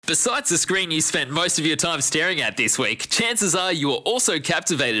Besides the screen you spent most of your time staring at this week, chances are you are also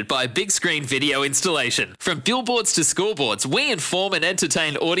captivated by a big screen video installation. From billboards to scoreboards, we inform and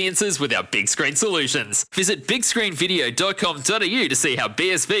entertain audiences with our big screen solutions. Visit bigscreenvideo.com.au to see how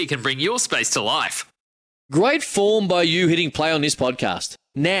BSV can bring your space to life. Great form by you hitting play on this podcast.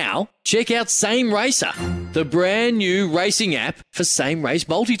 Now, check out Same Racer, the brand new racing app for same race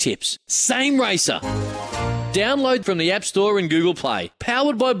multi-tips. Same Racer. Download from the App Store and Google Play.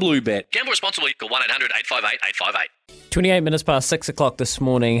 Powered by Bluebet. Gamble responsibly. Call 1-800-858-858. 28 minutes past 6 o'clock this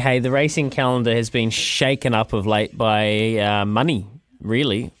morning. Hey, the racing calendar has been shaken up of late by money,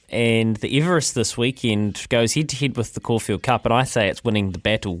 really. And the Everest this weekend goes head-to-head with the Caulfield Cup, and I say it's winning the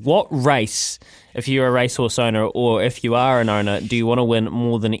battle. What race, if you're a racehorse owner or if you are an owner, do you want to win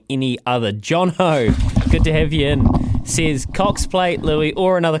more than any other? John Ho, good to have you in. Says Cox Plate, Louis,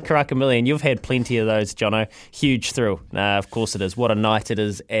 or another Karaka Million. You've had plenty of those, Jono. Huge thrill. Of course it is. What a night it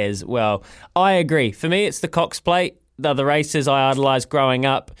is as well. I agree. For me, it's the Cox Plate. They're the races I idolised growing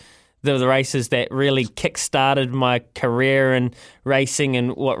up. They're the races that really kick-started my career in racing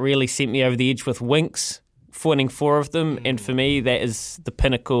and what really sent me over the edge with Winx, winning 4 of them. And for me, that is the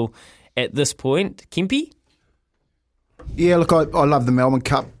pinnacle at this point. Kempy? Yeah, look, I love the Melbourne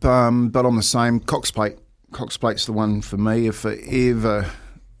Cup, but I'm the same. Cox Plate. Cox Plate's the one for me. If it ever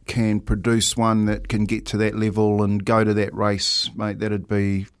can produce one that can get to that level and go to that race, mate, that'd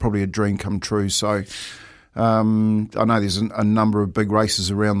be probably a dream come true. So I know there's a number of big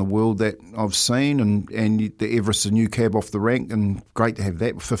races around the world that I've seen, and the Everest's a new cab off the rank, and great to have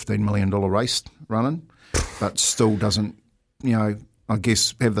that $15 million race running, but still doesn't, I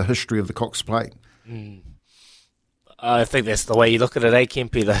guess, have the history of the Cox Plate. I think that's the way you look at it,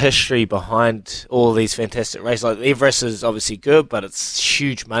 Kempy? The history behind all these fantastic races. Like Everest is obviously good, but it's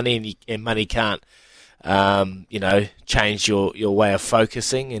huge money, and money can't, change your way of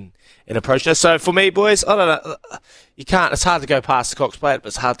focusing and approaching it. So for me, boys, I don't know. You can't. It's hard to go past the Cox Plate, but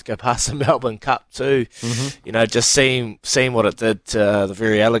it's hard to go past the Melbourne Cup too. Mm-hmm. Just seeing what it did to the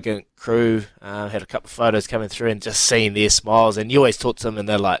Very Elegant crew. Had a couple of photos coming through, and just seeing their smiles. And you always talk to them, and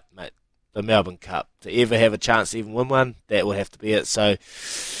they're like, mate, the Melbourne Cup, to ever have a chance to even win one, that would have to be it. So,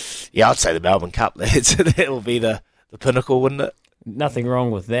 yeah, I'd say the Melbourne Cup, lads. That will be the pinnacle, wouldn't it? Nothing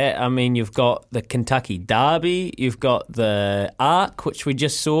wrong with that. I mean, you've got the Kentucky Derby, you've got the Arc, which we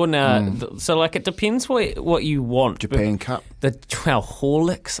just saw now. So, it depends what you want. Japan Cup. The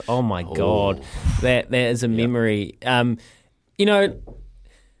Horlicks, oh my God, that is a memory. There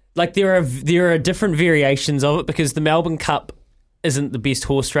are different variations of it because the Melbourne Cup isn't the best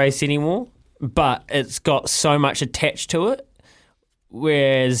horse race anymore, but it's got so much attached to it.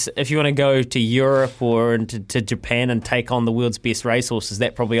 Whereas if you want to go to Europe or to Japan and take on the world's best racehorses,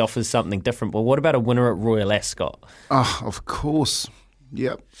 that probably offers something different. But what about a winner at Royal Ascot? Oh, of course.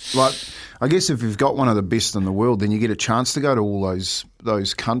 Yep. I guess if you've got one of the best in the world, then you get a chance to go to all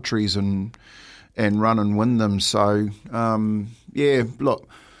those countries and run and win them. So, look,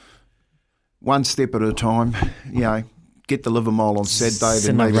 one step at a time, get the Livermore on Saturday,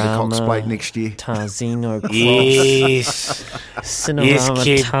 then maybe the Cox Plate next year. Tarzino Cross. Yes.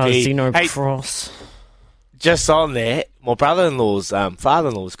 Cinerama Tarzino Cross. Just on that, my brother-in-law's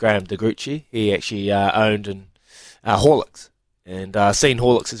father-in-law was Graham De Grucci. He actually owned Horlicks. And seen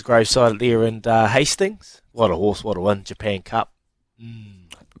Horlicks' graveside there in Hastings. What a horse, what a win. Japan Cup.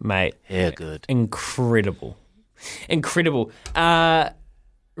 Mate. Yeah, good. Incredible.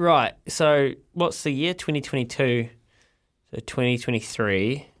 Right, so what's the year? 2022. So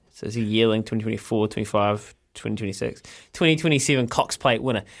 2023, so it's a yearling, 2024, 25, 2026. 2027 Cox Plate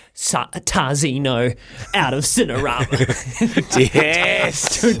winner, Tarzino out of Cinerama.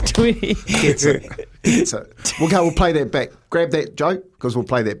 Yes! Gets it. We'll play that back. Grab that joke, because we'll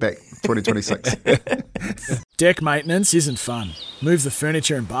play that back 2026. Deck maintenance isn't fun. Move the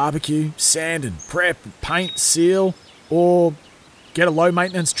furniture and barbecue, sand and prep, paint, seal, or get a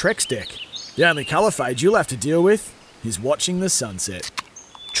low-maintenance Trex deck. The only colour fade you'll have to deal with is watching the sunset.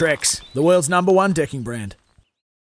 Trex, the world's #1 decking brand.